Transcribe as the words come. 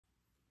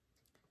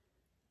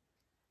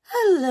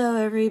Hello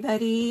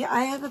everybody,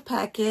 I have a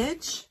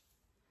package.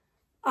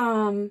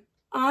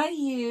 I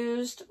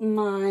used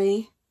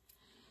my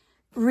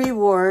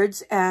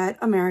rewards at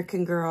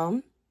American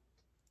Girl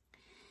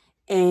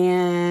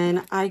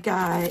and I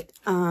got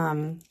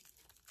a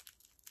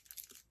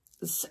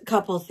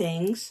couple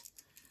things.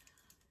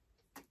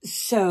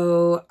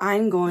 So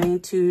I'm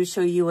going to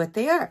show you what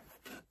they are.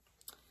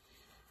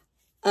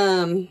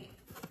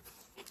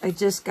 I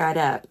just got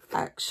up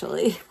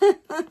actually.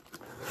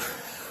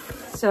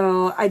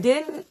 So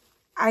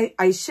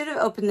I should have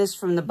opened this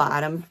from the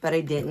bottom, but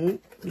I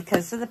didn't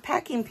because of the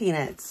packing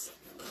peanuts.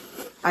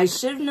 I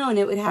should have known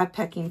it would have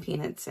packing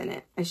peanuts in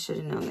it. I should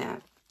have known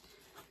that.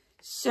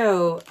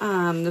 So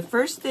the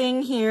first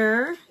thing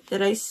here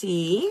that I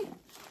see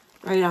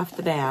right off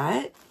the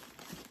bat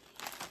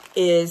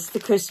is the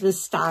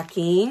Christmas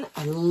stocking.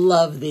 I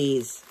love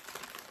these.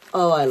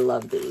 Oh, I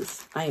love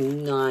these.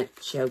 I'm not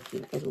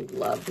joking. I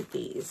love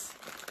these.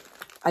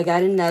 I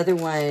got another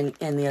one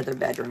in the other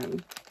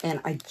bedroom. And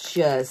I'm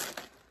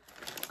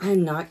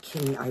not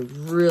kidding. I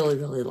really,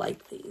 really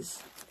like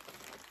these.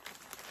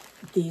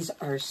 These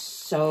are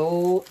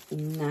so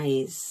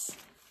nice.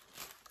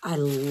 I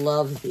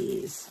love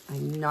these.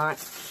 I'm not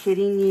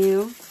kidding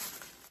you.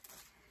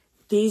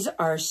 These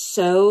are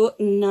so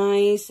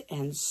nice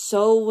and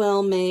so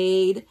well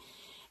made.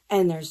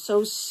 And they're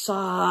so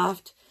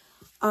soft.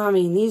 I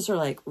mean, these are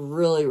like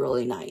really,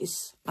 really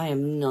nice. I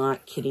am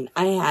not kidding.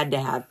 I had to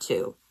have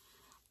two.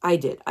 I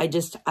did. I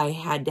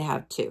had to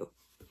have two.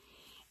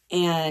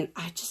 And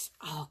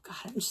oh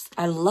God,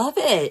 I love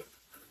it.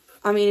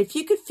 I mean, if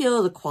you could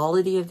feel the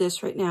quality of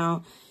this right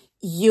now,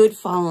 you would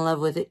fall in love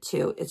with it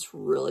too. It's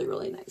really,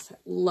 really nice. I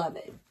love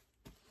it.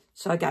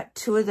 So I got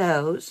two of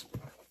those.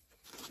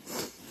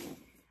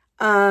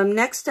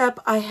 Next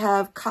up, I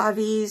have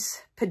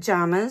Kavi's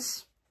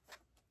pajamas.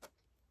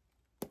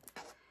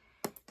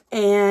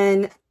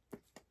 And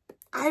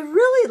I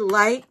really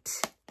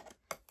liked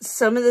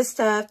some of the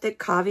stuff that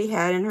Kavi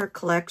had in her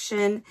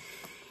collection.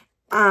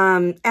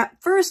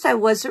 At first I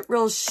wasn't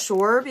real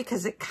sure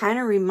because it kind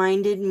of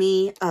reminded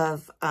me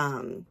of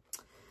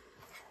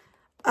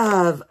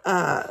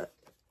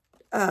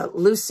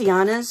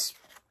Luciana's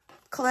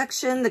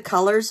collection. The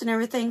colors and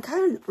everything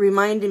kind of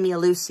reminded me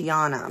of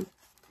Luciana.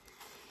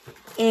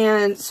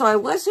 And so I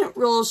wasn't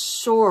real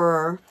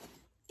sure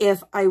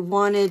if I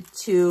wanted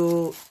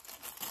to,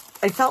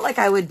 I felt like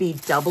I would be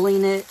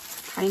doubling it,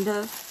 kind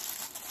of.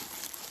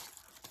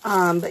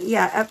 But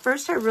yeah, at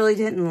first I really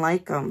didn't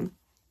like them.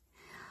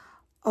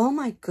 Oh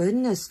my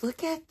goodness,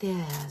 look at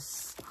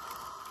this.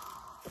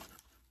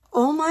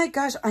 Oh my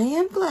gosh, I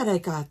am glad I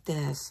got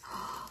this.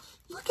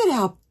 Look at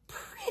how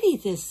pretty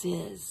this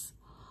is.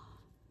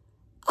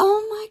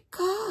 Oh my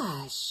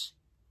gosh.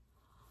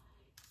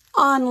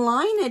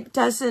 Online, it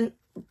doesn't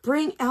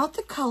bring out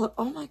the color.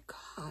 Oh my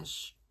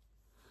gosh.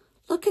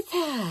 Look at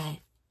that.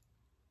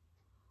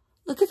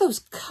 Look at those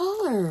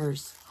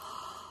colors.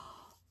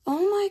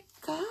 Oh my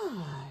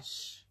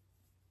gosh.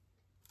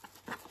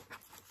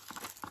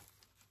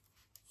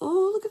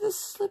 Oh, look at the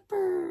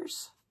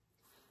slippers.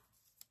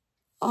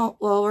 Oh,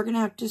 well, we're going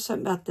to have to do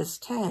something about this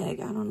tag.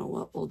 I don't know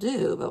what we'll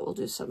do, but we'll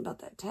do something about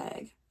that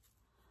tag.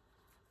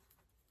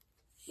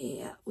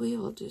 Yeah, we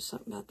will do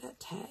something about that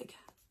tag.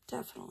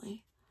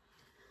 Definitely.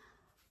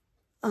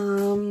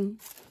 But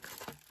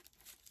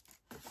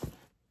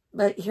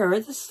here are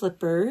the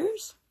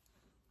slippers.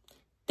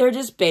 They're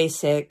just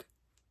basic.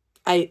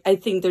 I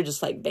think they're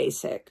just like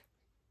basic.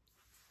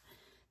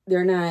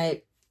 They're not,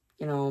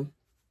 you know...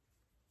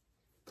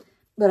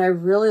 But I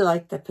really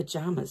like the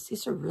pajamas.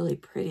 These are really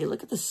pretty.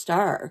 Look at the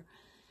star.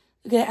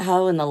 Look at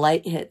how when the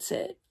light hits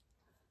it.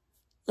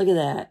 Look at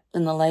that.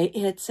 When the light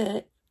hits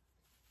it.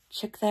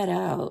 Check that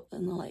out.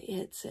 When the light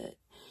hits it.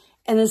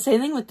 And the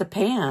same thing with the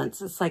pants.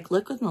 It's like,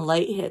 look when the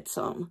light hits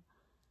them.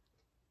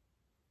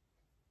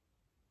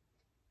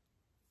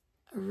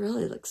 It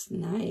really looks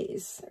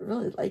nice. I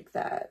really like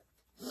that.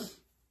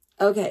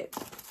 Okay.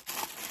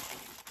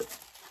 Put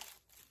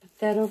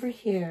that over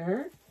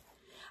here.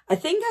 I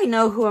think I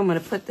know who I'm going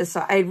to put this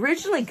on. I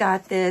originally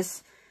got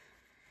this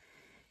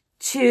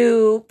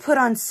to put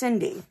on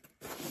Cindy.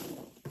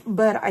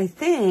 But I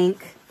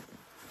think...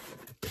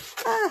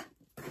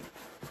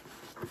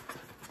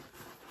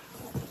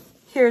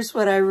 here's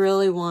what I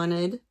really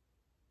wanted.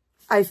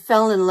 I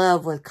fell in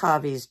love with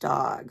Kavi's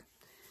dog.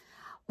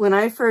 When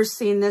I first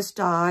seen this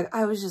dog,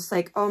 I was just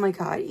like, oh my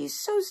God, he's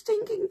so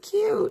stinking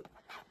cute.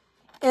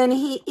 And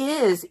he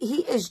is.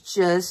 He is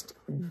just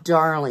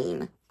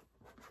darling.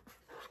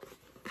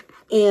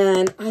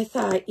 And I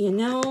thought, you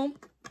know,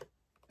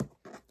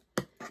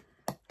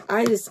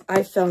 I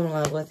fell in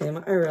love with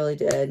him. I really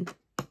did.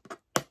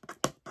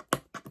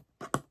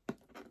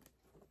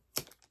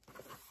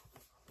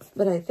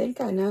 But I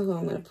think I know who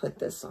I'm going to put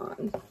this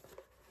on.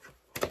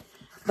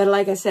 But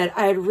like I said,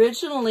 I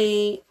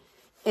originally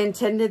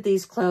intended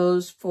these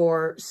clothes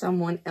for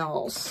someone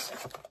else.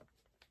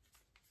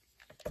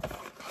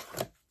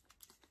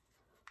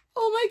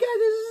 Oh my God,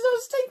 this is so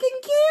stinking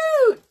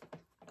cute.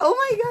 Oh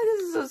my God,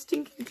 this is so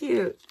stinking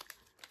cute.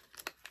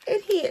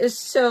 And he is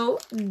so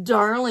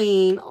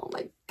darling. Oh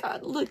my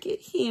God, look at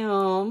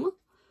him.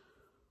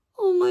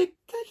 Oh my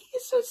God, he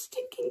is so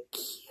stinking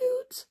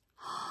cute.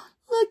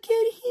 Look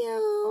at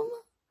him.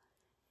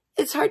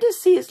 It's hard to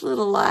see his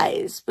little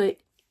eyes, but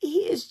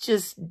he is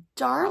just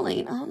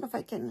darling. I don't know if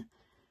I can,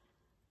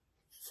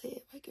 let's see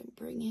if I can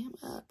bring him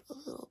up a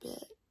little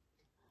bit.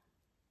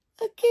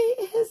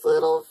 Okay, his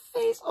little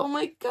face. Oh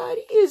my God,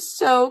 he is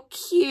so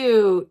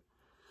cute.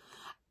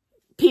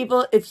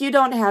 People, if you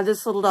don't have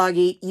this little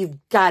doggy, you've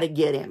got to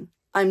get him.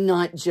 I'm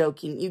not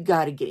joking. You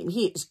got to get him.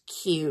 He is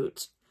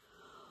cute.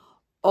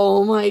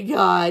 Oh my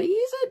God,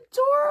 he's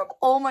adorable.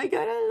 Oh my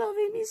God, I love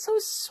him. He's so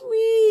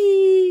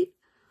sweet.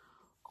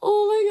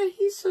 Oh my God,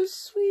 he's so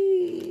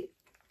sweet.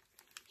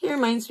 He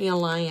reminds me of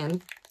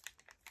Lion.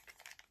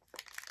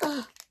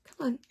 Oh,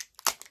 come on.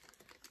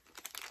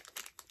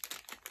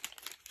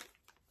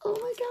 Oh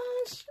my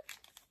gosh.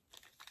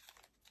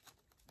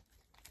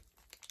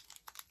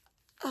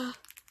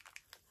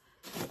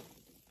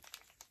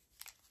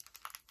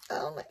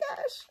 Oh my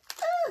gosh.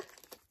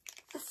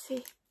 Let's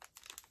see.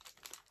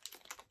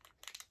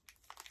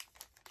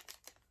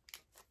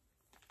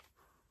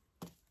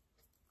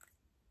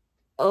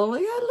 Oh my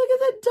God, look at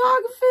the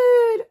dog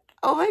food.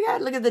 Oh my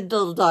God, look at the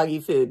little doggy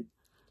food.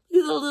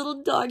 Look at the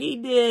little doggy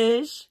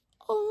dish.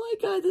 Oh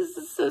my God, this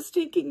is so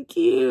stinking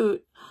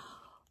cute.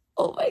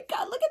 Oh my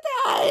God, look at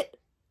that.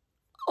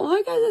 Oh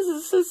my God, this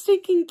is so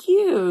stinking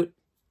cute.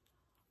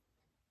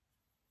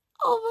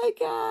 Oh my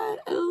God,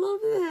 I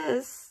love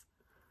this.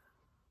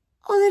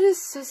 Oh, that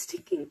is so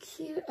stinking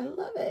cute. I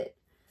love it.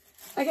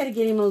 I got to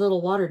get him a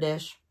little water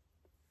dish.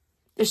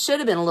 There should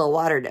have been a little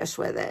water dish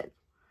with it.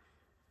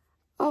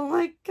 Oh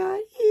my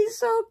God, he's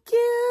so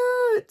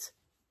cute.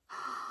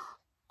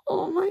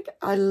 Oh my God,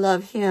 I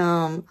love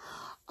him.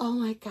 Oh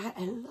my God,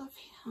 I love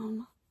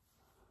him.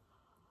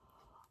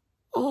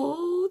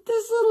 Oh,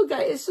 this little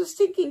guy is so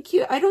stinking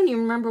cute. I don't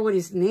even remember what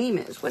his name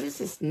is. What is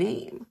his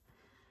name?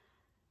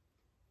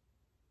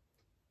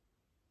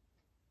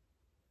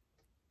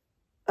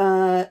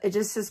 It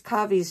just says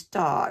Kavi's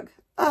dog.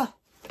 Oh.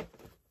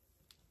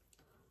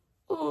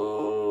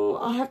 Oh,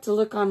 I'll have to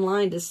look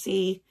online to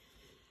see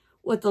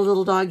what the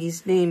little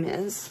doggy's name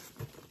is.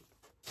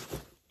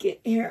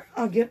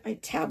 I'll get my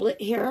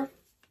tablet here.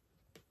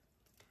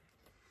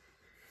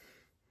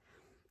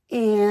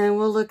 And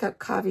we'll look up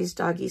Kavi's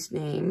doggy's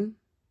name.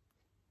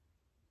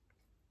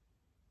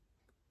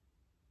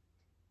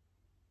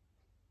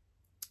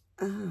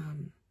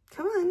 Come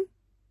on.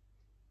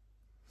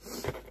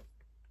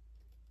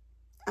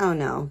 Oh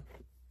no.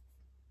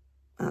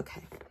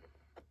 Okay.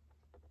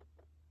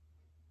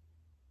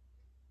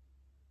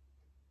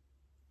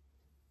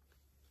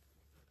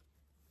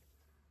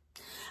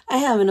 I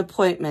have an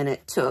appointment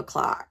at 2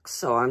 o'clock,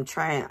 so I'm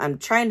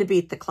trying to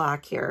beat the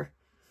clock here.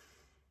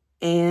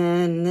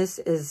 And this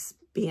is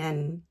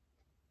being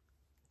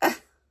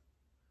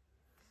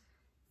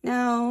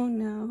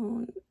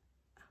no.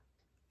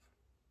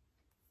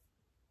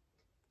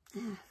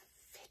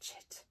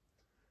 Fidget.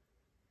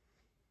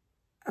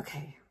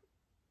 Okay.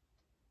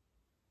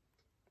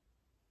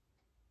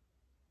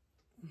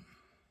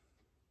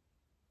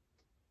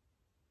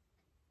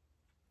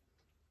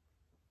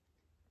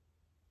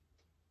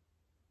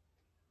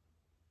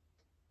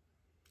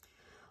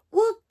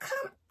 Well,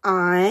 come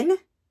on.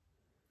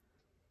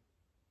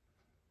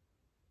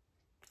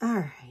 All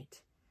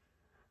right.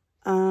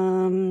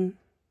 Come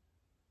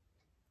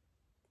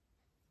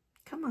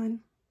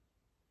on.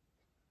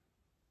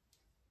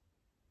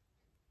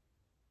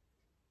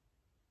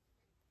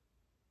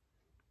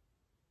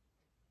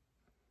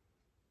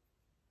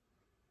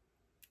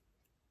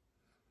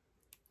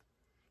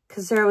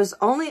 Because there was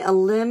only a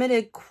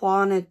limited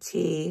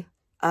quantity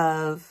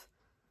of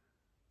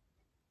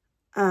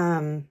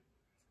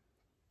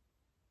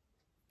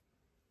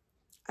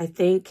I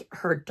think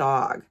her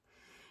dog,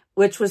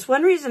 which was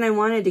one reason I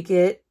wanted to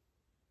get,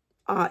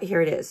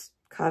 here it is,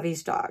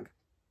 Kavi's dog.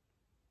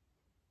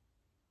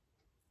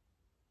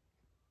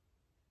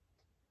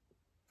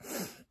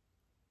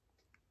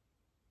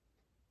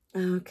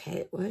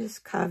 Okay, what is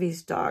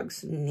Kavi's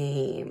dog's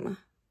name?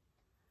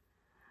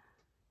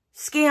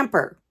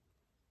 Scamper.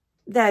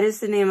 That is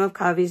the name of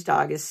Kavi's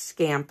dog, is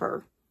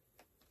Scamper.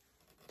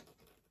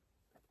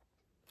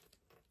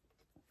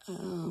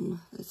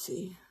 Let's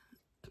see.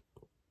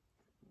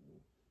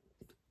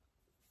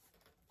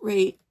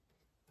 Right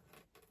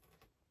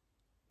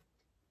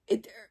there.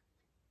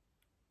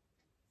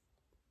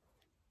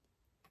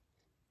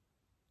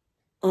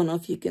 I don't know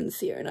if you can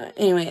see or not.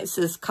 Anyway, it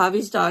says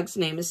Kavi's dog's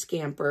name is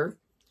Scamper.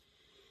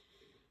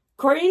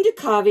 According to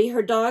Kavi,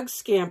 her dog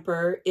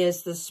Scamper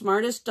is the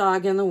smartest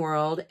dog in the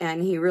world,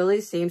 and he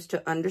really seems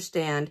to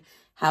understand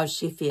how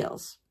she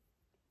feels.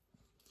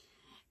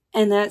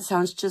 And that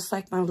sounds just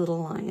like my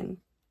little lion.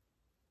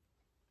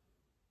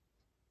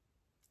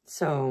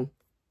 So,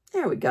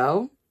 there we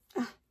go.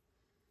 What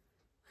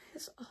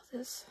is all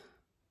this?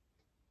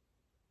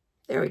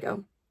 There we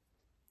go.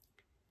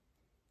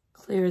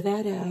 Clear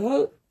that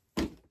out.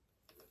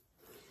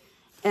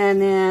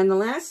 And then the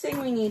last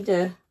thing we need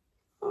to...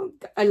 Oh,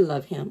 I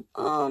love him.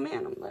 Oh,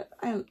 man,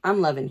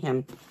 I'm loving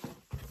him.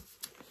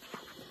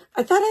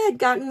 I thought I had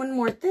gotten one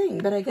more thing,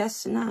 but I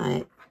guess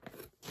not.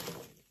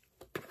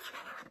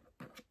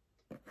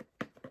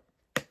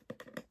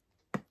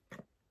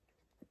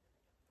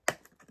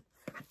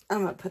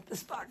 I'm going to put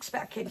this box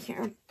back in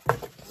here.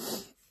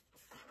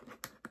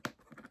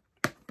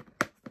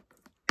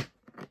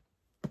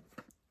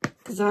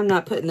 Because I'm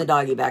not putting the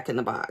doggy back in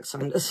the box.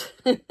 I'm just...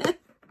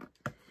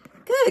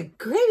 Good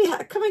gravy.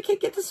 How come I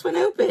can't get this one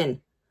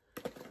open?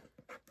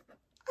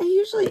 I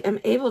usually am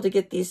able to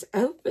get these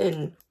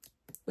open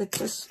with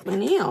just my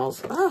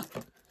nails. Oh,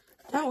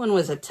 that one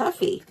was a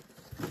toughie.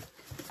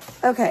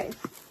 Okay.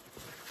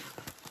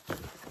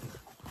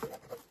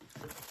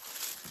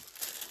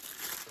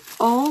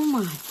 Oh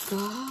my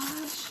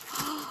gosh.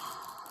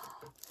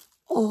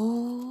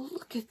 Oh,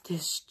 look at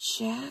this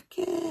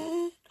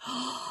jacket.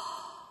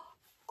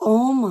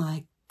 Oh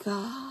my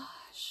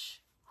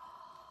gosh.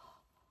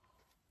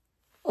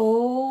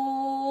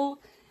 Oh,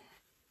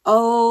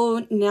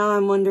 now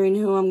I'm wondering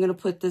who I'm going to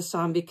put this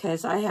on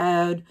because I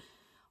had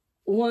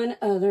one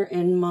other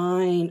in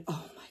mind.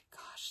 Oh my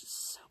gosh,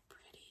 it's so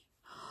pretty.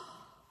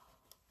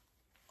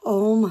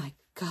 Oh my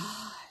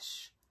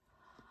gosh.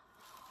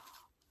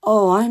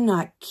 Oh, I'm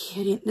not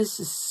kidding. This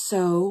is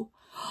so,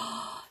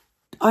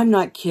 I'm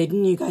not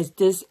kidding you guys.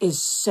 This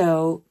is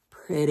so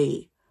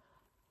pretty.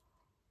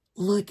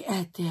 Look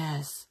at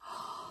this.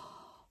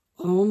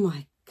 Oh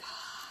my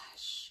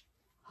gosh.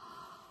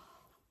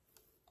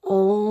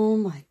 Oh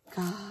my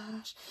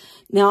gosh.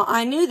 Now,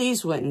 I knew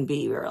these wouldn't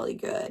be really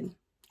good.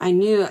 I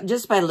knew,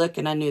 just by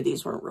looking, I knew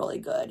these weren't really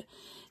good.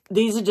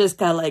 These are just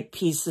kind of like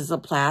pieces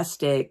of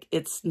plastic.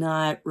 It's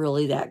not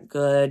really that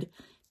good.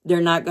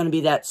 They're not going to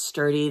be that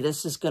sturdy.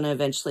 This is going to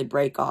eventually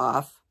break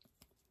off.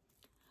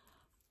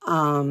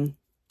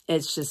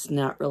 It's just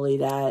not really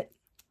that.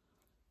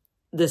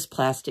 This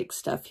plastic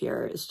stuff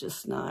here is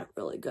just not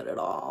really good at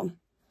all.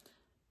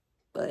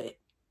 But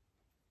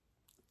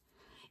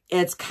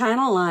it's kind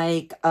of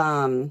like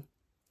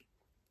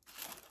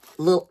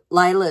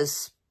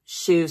Lila's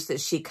shoes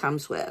that she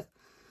comes with.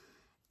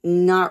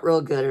 Not real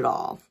good at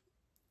all.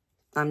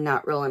 I'm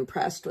not real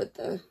impressed with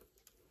the...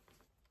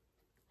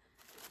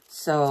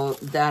 So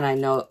that I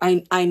know.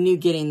 I knew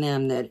getting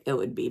them that it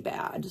would be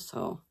bad.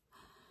 So,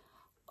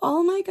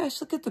 oh my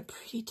gosh, look at the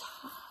pretty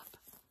top.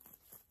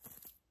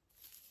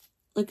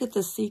 Look at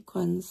the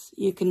sequins.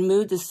 You can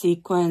move the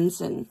sequins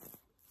and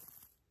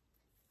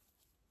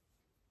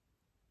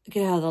look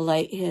at how the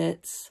light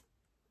hits.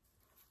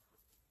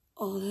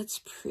 Oh, that's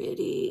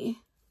pretty.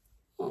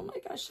 Oh my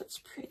gosh, that's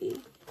pretty.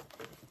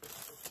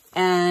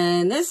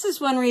 And this is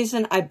one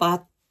reason I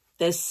bought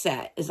this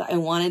set, is I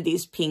wanted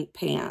these pink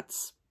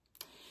pants.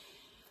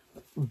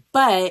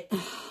 But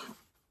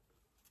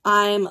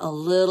I'm a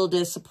little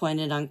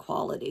disappointed on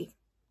quality.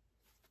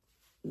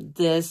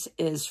 This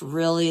is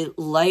really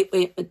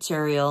lightweight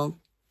material.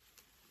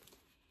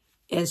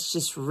 It's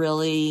just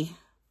really,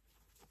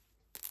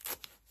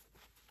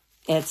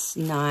 it's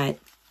not,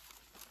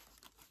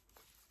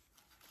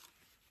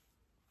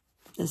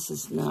 this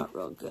is not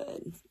real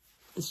good.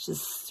 It's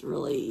just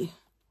really,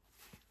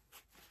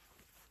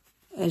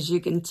 as you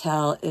can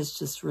tell, it's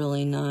just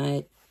really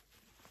not,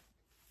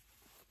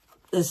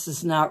 this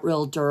is not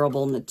real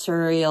durable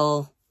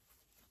material.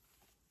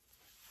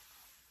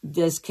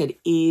 This could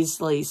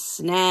easily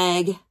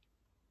snag.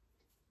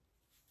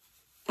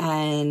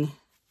 And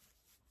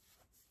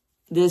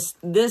this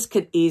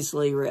could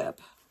easily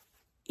rip.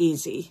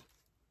 Easy.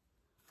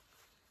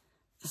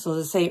 So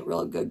this ain't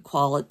real good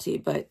quality,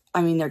 but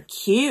I mean, they're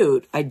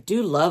cute. I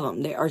do love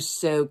them. They are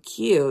so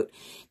cute.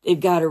 They've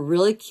got a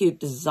really cute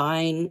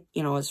design,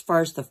 you know, as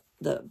far as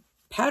the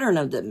pattern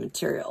of the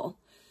material.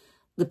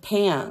 The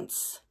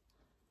pants.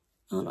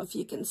 I don't know if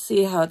you can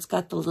see how it's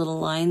got the little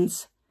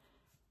lines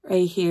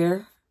right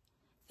here.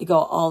 They go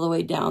all the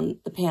way down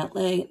the pant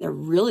leg. They're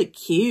really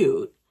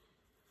cute.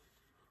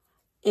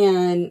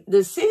 And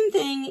the same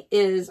thing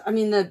is, I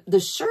mean, the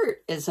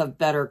shirt is of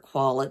better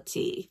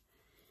quality.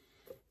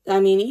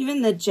 I mean,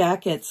 even the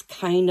jacket's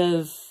kind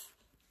of,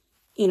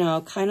 you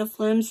know, kind of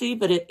flimsy,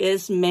 but it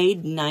is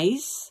made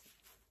nice.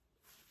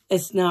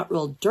 It's not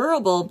real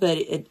durable, but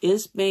it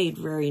is made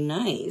very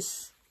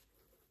nice.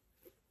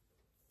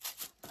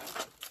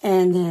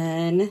 And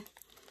then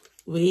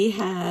we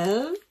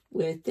have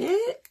with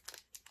it,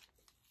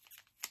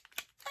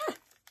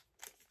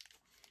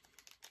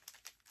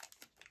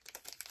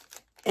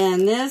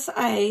 and this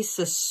I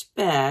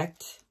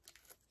suspect,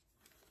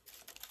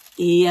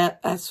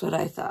 yep, that's what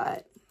I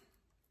thought.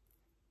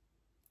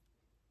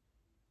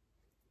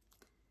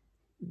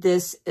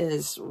 This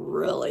is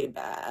really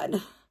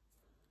bad.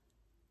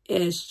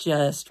 It's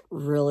just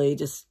really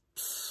just,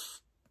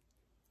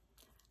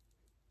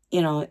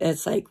 you know,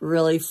 it's like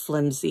really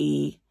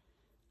flimsy.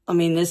 I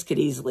mean, this could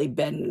easily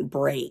bend and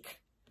break.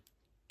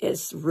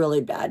 It's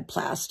really bad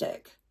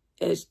plastic.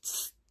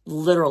 It's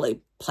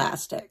literally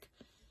plastic.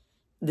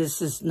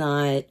 This is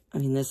not, I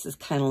mean, this is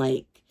kind of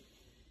like,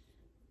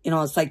 you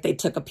know, it's like they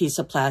took a piece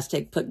of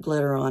plastic, put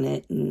glitter on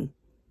it, and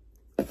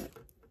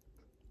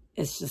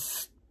it's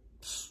just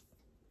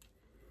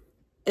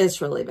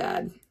It's really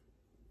bad.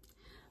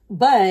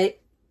 But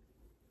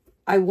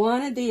I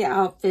wanted the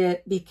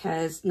outfit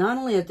because not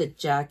only of the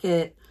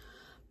jacket,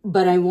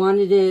 but I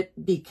wanted it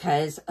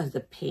because of the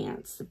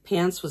pants. The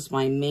pants was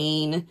my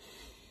main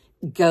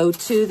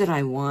go-to that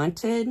I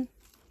wanted.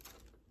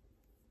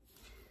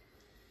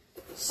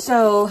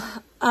 So,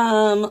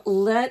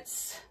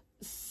 let's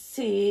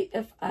see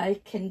if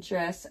I can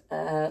dress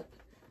up.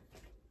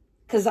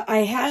 Because I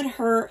had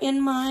her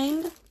in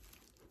mind.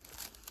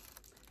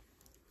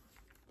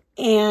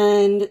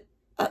 And,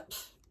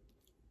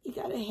 you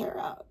got a hair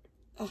out.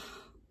 Ugh.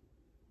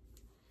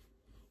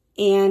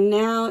 And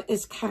now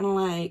it's kind of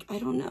like, I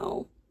don't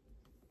know.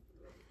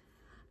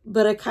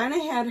 But I kind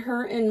of had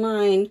her in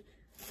mind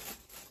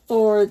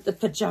for the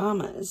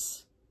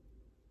pajamas.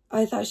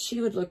 I thought she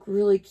would look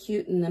really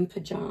cute in them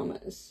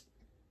pajamas.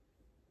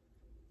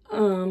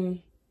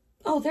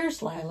 Oh,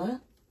 there's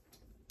Lila.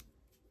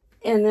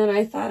 And then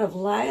I thought of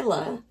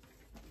Lila.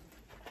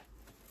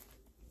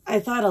 I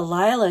thought of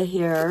Lila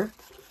here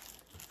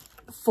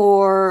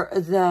for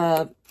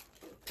the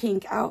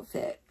pink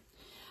outfit.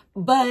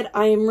 But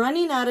I am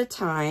running out of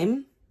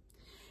time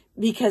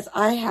because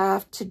I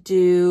have to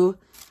do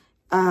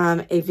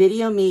a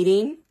video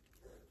meeting.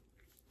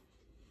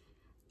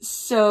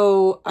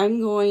 So I'm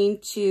going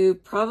to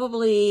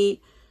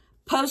probably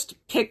post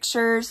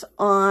pictures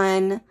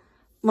on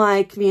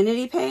my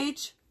community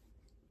page.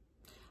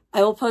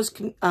 I will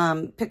post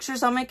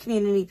pictures on my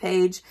community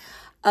page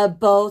of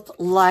both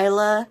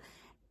Lila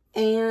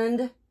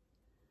and,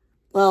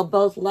 well,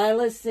 both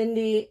Lila,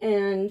 Cindy,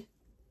 and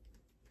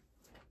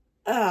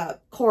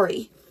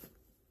Corey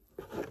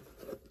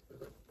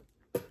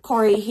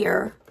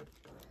here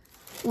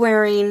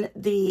wearing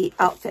the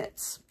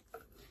outfits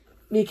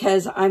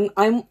because I'm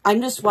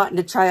just wanting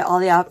to try all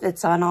the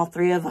outfits on all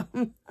three of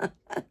them.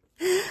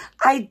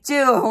 I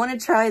want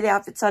to try the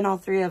outfits on all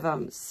three of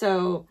them.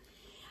 So,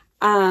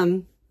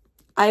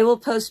 I will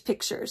post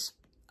pictures.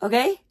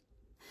 Okay?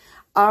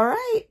 All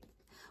right.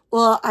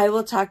 Well, I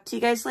will talk to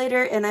you guys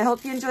later, and I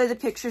hope you enjoy the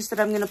pictures that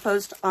I'm going to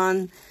post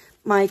on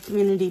my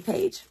community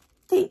page.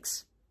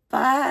 Thanks.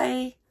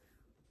 Bye.